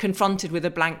confronted with a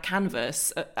blank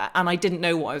canvas and I didn't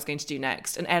know what I was going to do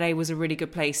next. And LA was a really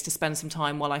good place to spend some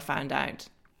time while I found out.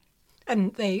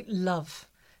 And they love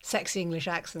sexy English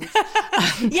accents.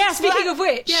 Yes. Speaking of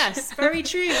which. Yes, very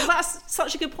true. Well, that's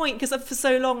such a good point because for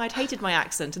so long I'd hated my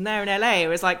accent, and there in LA it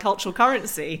was like cultural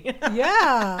currency.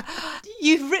 Yeah.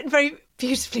 You've written very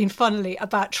beautifully and funnily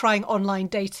about trying online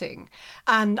dating.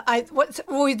 And what's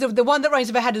always the one that runs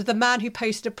in my head is the man who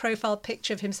posted a profile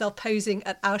picture of himself posing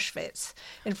at Auschwitz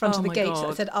in front of the gate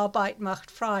that said Arbeit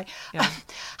macht frei. Yeah.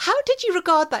 How did you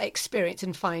regard that experience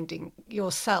in finding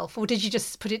yourself? Or did you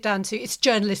just put it down to its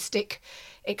journalistic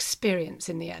experience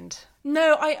in the end?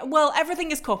 No, well, everything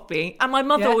is copy. And my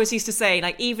mother always used to say,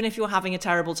 like, even if you're having a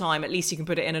terrible time, at least you can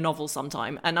put it in a novel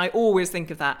sometime. And I always think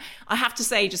of that. I have to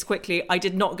say, just quickly, I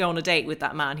did not go on a date with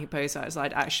that man who posed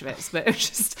outside Auschwitz, but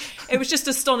it was just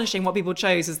astonishing what people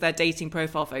chose as their dating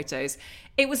profile photos.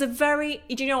 It was a very,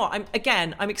 you know what,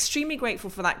 I'm extremely grateful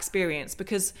for that experience,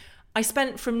 because I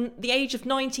spent from the age of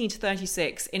 19 to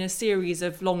 36 in a series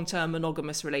of long-term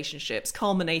monogamous relationships,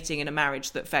 culminating in a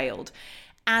marriage that failed.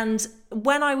 And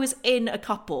when I was in a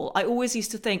couple, I always used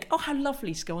to think, oh, how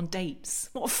lovely to go on dates.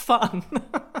 What fun.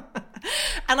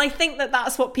 And I think that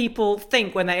that's what people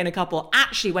think when they're in a couple.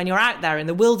 Actually, when you're out there in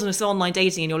the wilderness of online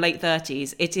dating in your late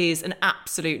 30s, it is an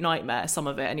absolute nightmare, some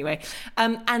of it anyway.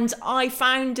 And I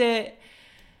found it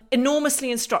enormously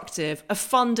instructive, a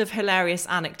fund of hilarious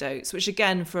anecdotes, which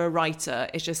again, for a writer,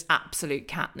 is just absolute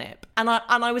catnip. And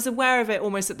I was aware of it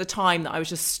almost at the time, that I was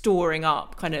just storing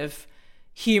up kind of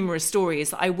humorous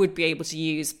stories that I would be able to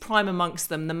use. Prime amongst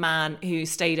them, the man who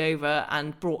stayed over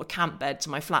and brought a camp bed to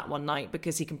my flat one night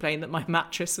because he complained that my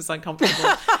mattress was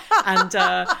uncomfortable. And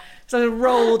so I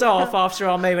rolled off after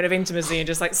our moment of intimacy and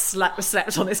just like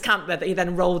slept on this camp bed that he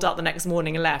then rolled up the next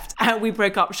morning and left. And we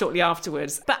broke up shortly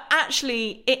afterwards. But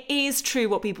actually, it is true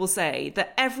what people say,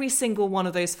 that every single one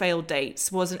of those failed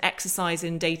dates was an exercise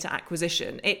in data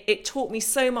acquisition. It taught me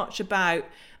so much about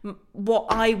what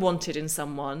I wanted in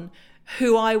someone,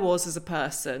 who I was as a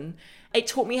person. It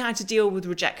taught me how to deal with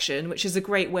rejection, which is a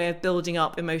great way of building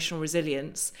up emotional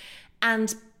resilience.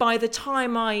 And by the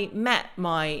time I met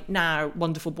my now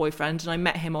wonderful boyfriend, and I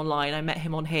met him online, I met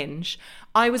him on Hinge,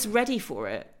 I was ready for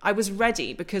it. I was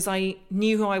ready because I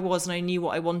knew who I was and I knew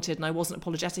what I wanted and I wasn't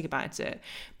apologetic about it.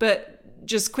 But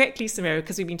just quickly, Samira,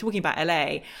 because we've been talking about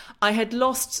LA, I had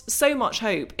lost so much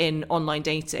hope in online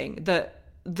dating that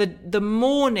the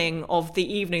morning of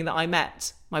the evening that I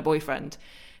met my boyfriend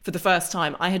for the first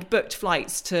time, I had booked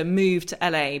flights to move to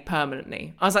LA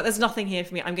permanently. I was like, there's nothing here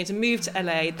for me. I'm going to move to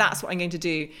LA. That's what I'm going to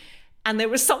do. And there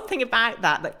was something about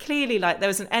that clearly, like, there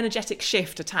was an energetic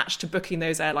shift attached to booking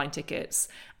those airline tickets.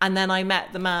 And then I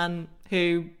met the man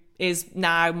who is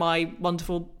now my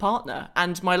wonderful partner,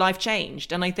 and my life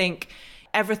changed. And I think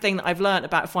everything that I've learned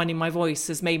about finding my voice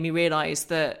has made me realize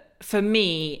that for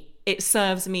me, it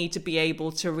serves me to be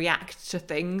able to react to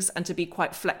things and to be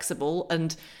quite flexible,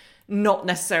 and not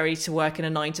necessarily to work in a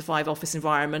 9-to-5 office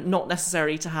environment, not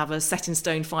necessarily to have a set in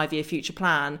stone 5-year future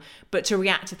plan, but to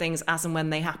react to things as and when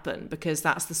they happen, because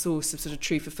that's the source of sort of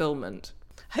true fulfillment.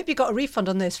 I hope you got a refund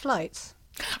on those flights.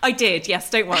 I did, yes,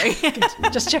 don't worry. Good.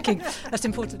 Just checking. That's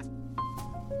important.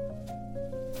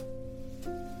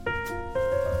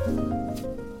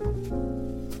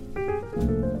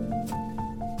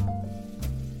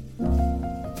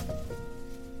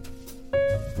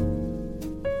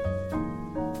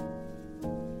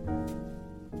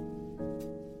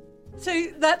 So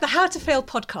the How to Fail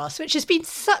podcast, which has been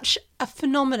such a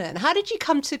phenomenon, how did you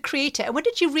come to create it? And when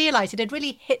did you realise it had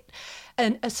really hit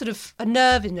a sort of a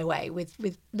nerve in a way with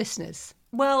listeners?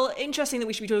 Well, interesting that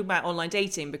we should be talking about online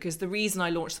dating, because the reason I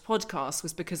launched the podcast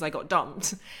was because I got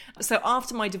dumped. So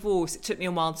after my divorce, it took me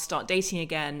a while to start dating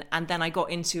again. And then I got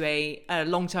into a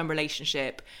long-term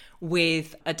relationship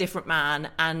with a different man.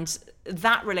 And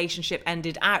that relationship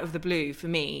ended out of the blue for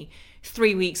me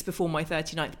 3 weeks before my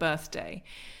 39th birthday.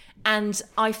 And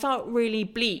I felt really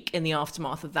bleak in the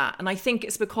aftermath of that. And I think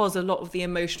it's because a lot of the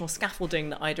emotional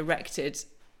scaffolding that I'd erected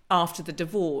after the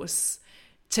divorce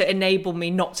to enable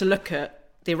me not to look at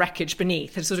the wreckage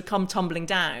beneath had sort of come tumbling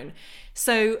down.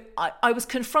 So I was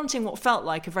confronting what felt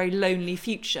like a very lonely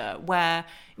future, where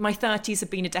my 30s had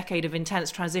been a decade of intense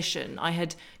transition. I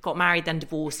had got married, then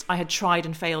divorced. I had tried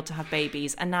and failed to have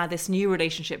babies. And now this new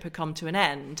relationship had come to an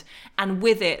end. And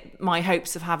with it, my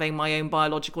hopes of having my own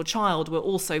biological child were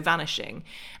also vanishing.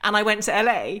 And I went to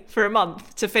LA for a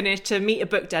month to meet a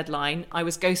book deadline. I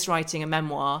was ghostwriting a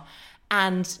memoir.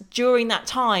 And during that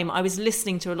time, I was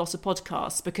listening to a lot of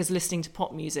podcasts, because listening to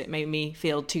pop music made me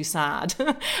feel too sad.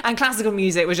 And classical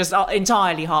music was just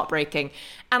entirely heartbreaking.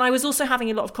 And I was also having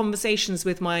a lot of conversations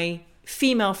with my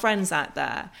female friends out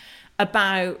there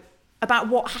about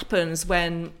what happens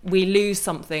when we lose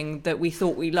something that we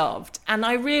thought we loved. And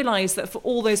I realised that for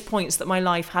all those points that my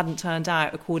life hadn't turned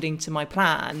out according to my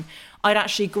plan, I'd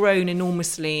actually grown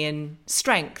enormously in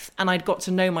strength, and I'd got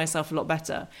to know myself a lot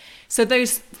better. So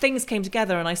those things came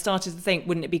together, and I started to think,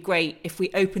 wouldn't it be great if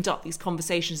we opened up these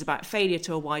conversations about failure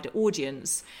to a wider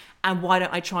audience? And why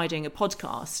don't I try doing a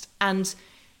podcast? And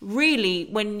really,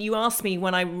 when you asked me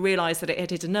when I realised that it had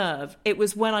hit a nerve, it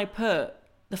was when I put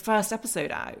the first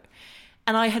episode out.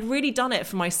 And I had really done it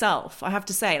for myself, I have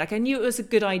to say. Like, I knew it was a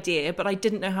good idea, but I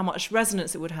didn't know how much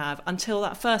resonance it would have until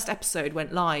that first episode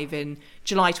went live in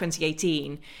July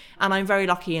 2018. And I'm very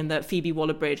lucky in that Phoebe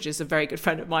Waller-Bridge is a very good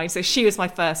friend of mine, so she was my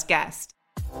first guest.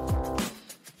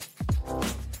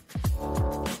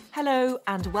 Hello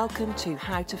and welcome to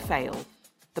How to Fail,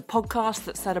 the podcast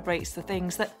that celebrates the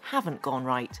things that haven't gone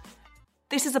right.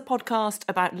 This is a podcast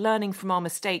about learning from our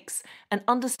mistakes and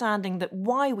understanding that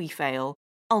why we fail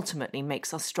ultimately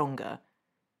makes us stronger.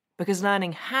 Because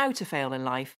learning how to fail in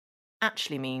life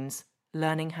actually means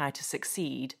learning how to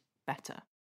succeed better.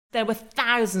 There were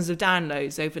thousands of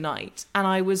downloads overnight, and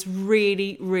I was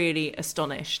really, really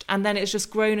astonished. And then it's just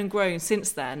grown and grown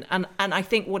since then. And I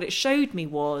think what it showed me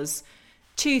was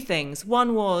two things.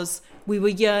 One was we were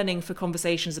yearning for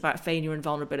conversations about failure and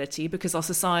vulnerability because our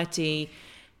society,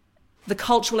 the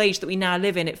cultural age that we now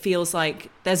live in, it feels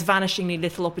like there's vanishingly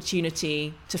little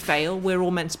opportunity to fail. We're all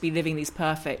meant to be living these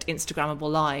perfect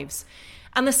Instagrammable lives.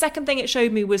 And the second thing it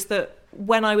showed me was that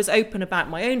when I was open about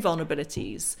my own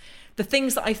vulnerabilities, the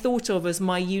things that I thought of as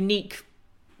my unique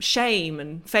shame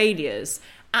and failures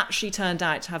actually turned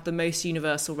out to have the most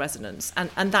universal resonance.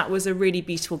 And that was a really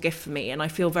beautiful gift for me. And I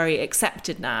feel very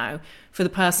accepted now for the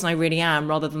person I really am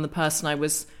rather than the person I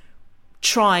was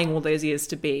trying all those years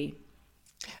to be.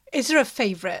 Is there a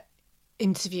favourite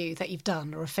interview that you've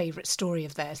done or a favourite story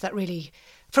of theirs that really,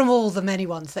 from all the many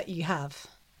ones that you have,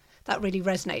 that really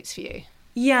resonates for you?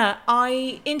 Yeah,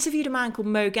 I interviewed a man called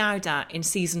Mo Gaudat in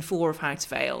season 4 of How to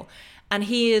Fail. And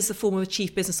he is the former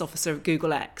chief business officer of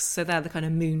Google X. So they're the kind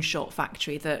of moonshot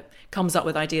factory that comes up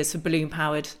with ideas for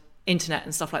balloon-powered internet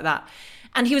and stuff like that.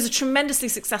 And he was a tremendously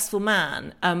successful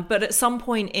man. But at some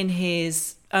point in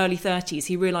his early 30s,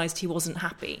 he realised he wasn't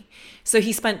happy. So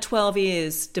he spent 12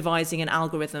 years devising an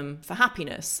algorithm for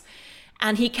happiness.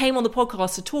 And he came on the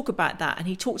podcast to talk about that. And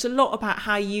he talked a lot about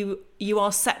how you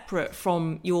are separate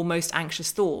from your most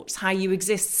anxious thoughts, how you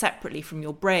exist separately from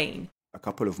your brain. A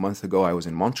couple of months ago, I was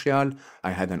in Montreal.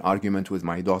 I had an argument with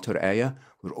my daughter, Aya.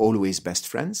 We're always best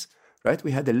friends, right?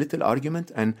 We had a little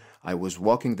argument, and I was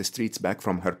walking the streets back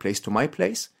from her place to my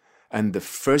place. And the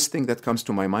first thing that comes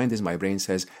to my mind is my brain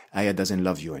says, Aya doesn't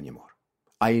love you anymore.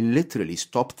 I literally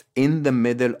stopped in the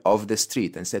middle of the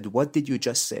street and said, what did you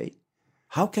just say?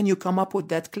 How can you come up with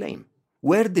that claim?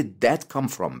 Where did that come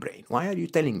from, brain? Why are you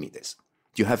telling me this?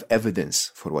 Do you have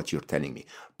evidence for what you're telling me?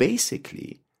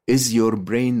 Basically, is your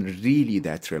brain really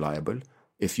that reliable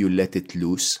if you let it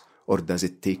loose, or does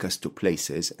it take us to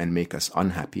places and make us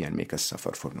unhappy and make us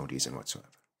suffer for no reason whatsoever?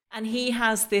 And he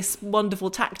has this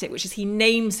wonderful tactic, which is he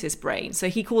names his brain. So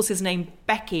he calls his name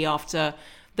Becky after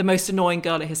the most annoying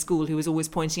girl at his school who was always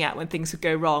pointing out when things would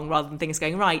go wrong rather than things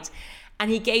going right. And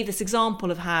he gave this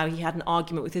example of how he had an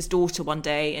argument with his daughter one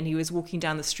day and he was walking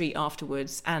down the street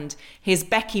afterwards and his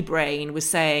Becky brain was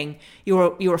saying,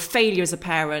 you're a failure as a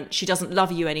parent, she doesn't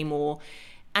love you anymore.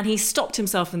 And he stopped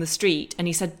himself in the street and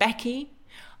he said, Becky,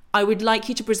 I would like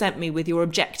you to present me with your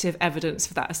objective evidence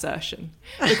for that assertion.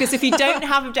 Because if you don't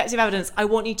have objective evidence, I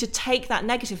want you to take that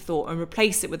negative thought and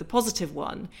replace it with a positive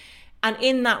one. And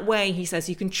in that way, he says,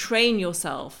 you can train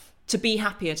yourself to be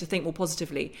happier, to think more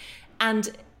positively.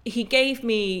 And he gave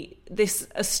me this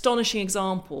astonishing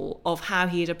example of how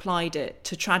he had applied it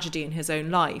to tragedy in his own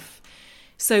life.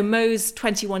 So Mo's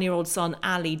 21-year-old son,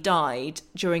 Ali, died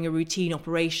during a routine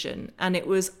operation, and it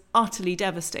was utterly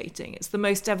devastating. It's the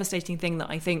most devastating thing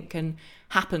that I think can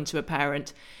happen to a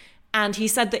parent. And he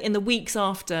said that in the weeks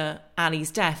after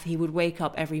Ali's death, he would wake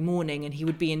up every morning and he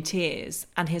would be in tears,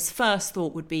 and his first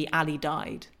thought would be, Ali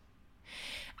died.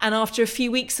 And after a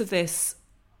few weeks of this,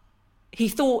 he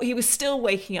thought he was still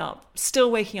waking up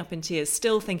in tears,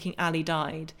 still thinking Ali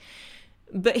died.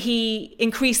 But he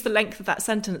increased the length of that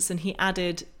sentence and he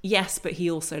added, yes, but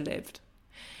he also lived.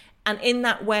 And in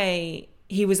that way,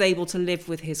 he was able to live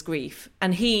with his grief.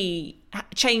 And he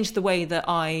changed the way that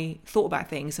I thought about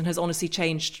things and has honestly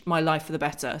changed my life for the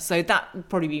better. So that would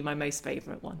probably be my most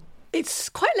favourite one. It's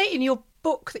quite late in your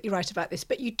book that you write about this,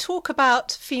 but you talk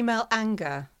about female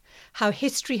anger, how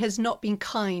history has not been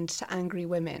kind to angry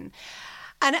women.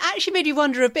 And it actually made you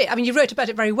wonder a bit. I mean, you wrote about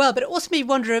it very well, but it also made you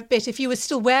wonder a bit if you were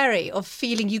still wary of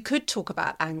feeling you could talk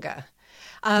about anger.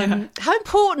 How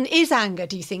important is anger,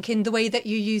 do you think, in the way that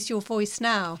you use your voice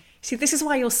now? See, this is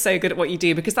why you're so good at what you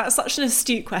do, because that's such an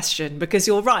astute question, because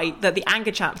you're right that the anger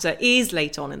chapter is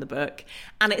late on in the book.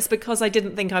 And it's because I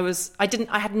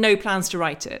had no plans to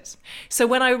write it. So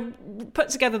when I put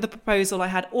together the proposal, I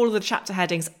had all of the chapter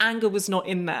headings. Anger was not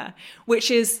in there,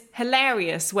 which is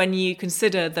hilarious when you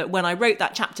consider that when I wrote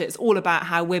that chapter, it's all about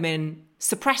how women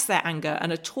suppress their anger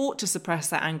and are taught to suppress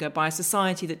their anger by a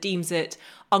society that deems it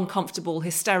uncomfortable,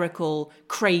 hysterical,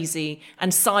 crazy,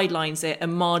 and sidelines it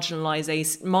and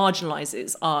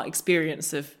marginalizes our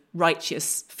experience of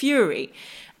righteous fury.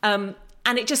 And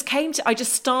it just I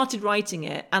just started writing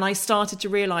it, and I started to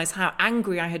realize how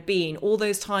angry I had been all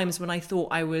those times when I thought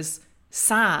I was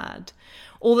sad,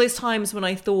 all those times when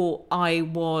I thought I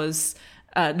was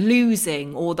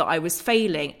losing or that I was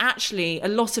failing. Actually, a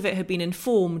lot of it had been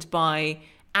informed by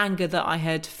anger that I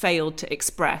had failed to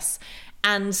express.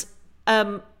 And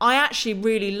I actually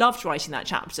really loved writing that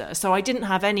chapter. So I didn't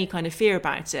have any kind of fear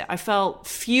about it. I felt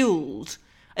fueled.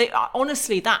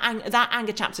 Honestly, that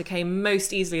anger chapter came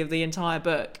most easily of the entire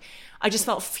book. I just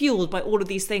felt fueled by all of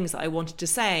these things that I wanted to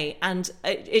say. And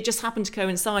it just happened to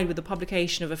coincide with the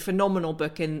publication of a phenomenal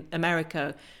book in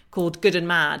America called Good and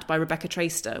Mad by Rebecca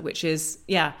Traister, which is,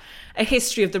 a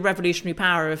history of the revolutionary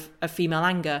power of female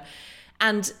anger.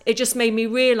 And it just made me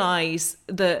realise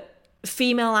that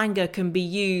female anger can be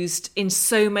used in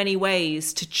so many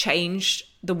ways to change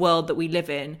the world that we live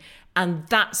in. And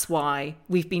that's why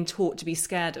we've been taught to be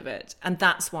scared of it. And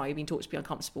that's why we've been taught to be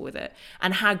uncomfortable with it.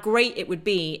 And how great it would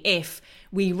be if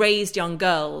we raised young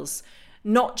girls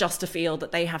not just to feel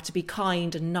that they have to be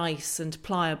kind and nice and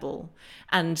pliable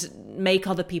and make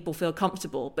other people feel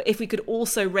comfortable, but if we could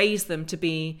also raise them to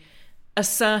be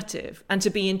assertive and to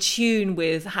be in tune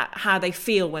with how they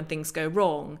feel when things go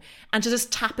wrong, and to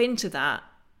just tap into that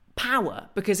power,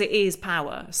 because it is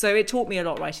power. So it taught me a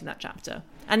lot writing that chapter.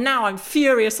 And now I'm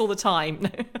furious all the time.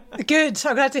 Good.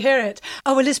 I'm glad to hear it.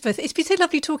 Oh, Elizabeth, it's been so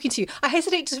lovely talking to you. I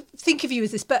hesitate to think of you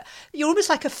as this, but you're almost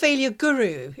like a failure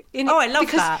guru. I love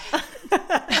that.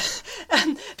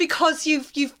 Because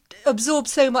you've absorbed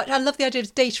so much. I love the idea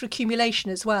of data accumulation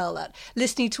as well. That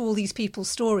listening to all these people's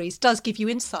stories does give you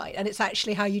insight, and it's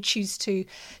actually how you choose to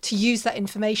use that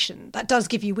information that does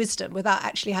give you wisdom without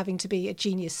actually having to be a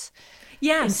genius.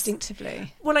 Yes.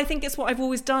 Instinctively. Well, I think it's what I've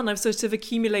always done. I've sort of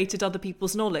accumulated other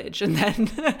people's knowledge, and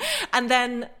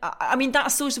then I mean,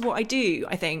 that's sort of what I do,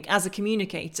 I think, as a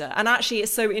communicator. And actually,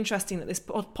 it's so interesting that this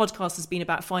podcast has been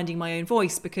about finding my own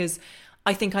voice, because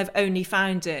I think I've only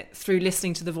found it through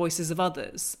listening to the voices of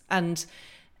others.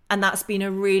 And that's been a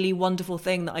really wonderful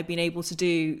thing that I've been able to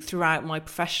do throughout my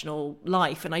professional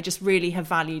life. And I just really have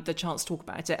valued the chance to talk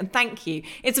about it. And thank you.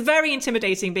 It's very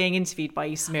intimidating being interviewed by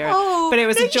you, Samira, but it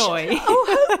was a joy. I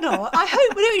hope not. I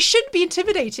hope it shouldn't be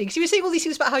intimidating. Because you were saying all these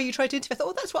things about how you try to interview. I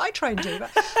thought, that's what I try and do.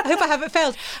 But I hope I haven't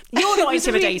failed. You're not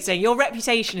intimidating. Your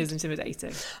reputation is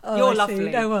intimidating. You're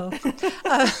lovely. Oh, well.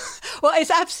 Well,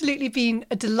 it's absolutely been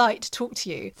a delight to talk to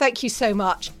you. Thank you so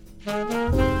much.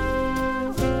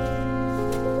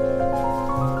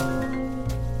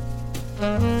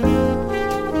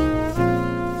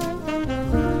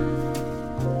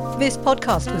 This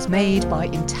podcast was made by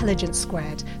Intelligence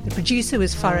Squared. The producer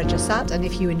was Farah Jassat, and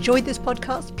if you enjoyed this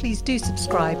podcast, please do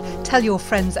subscribe, tell your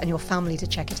friends and your family to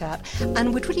check it out,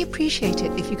 and we'd really appreciate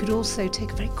it if you could also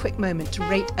take a very quick moment to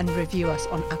rate and review us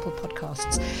on Apple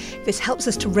Podcasts. This helps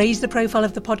us to raise the profile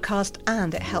of the podcast,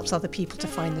 and it helps other people to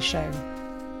find the show.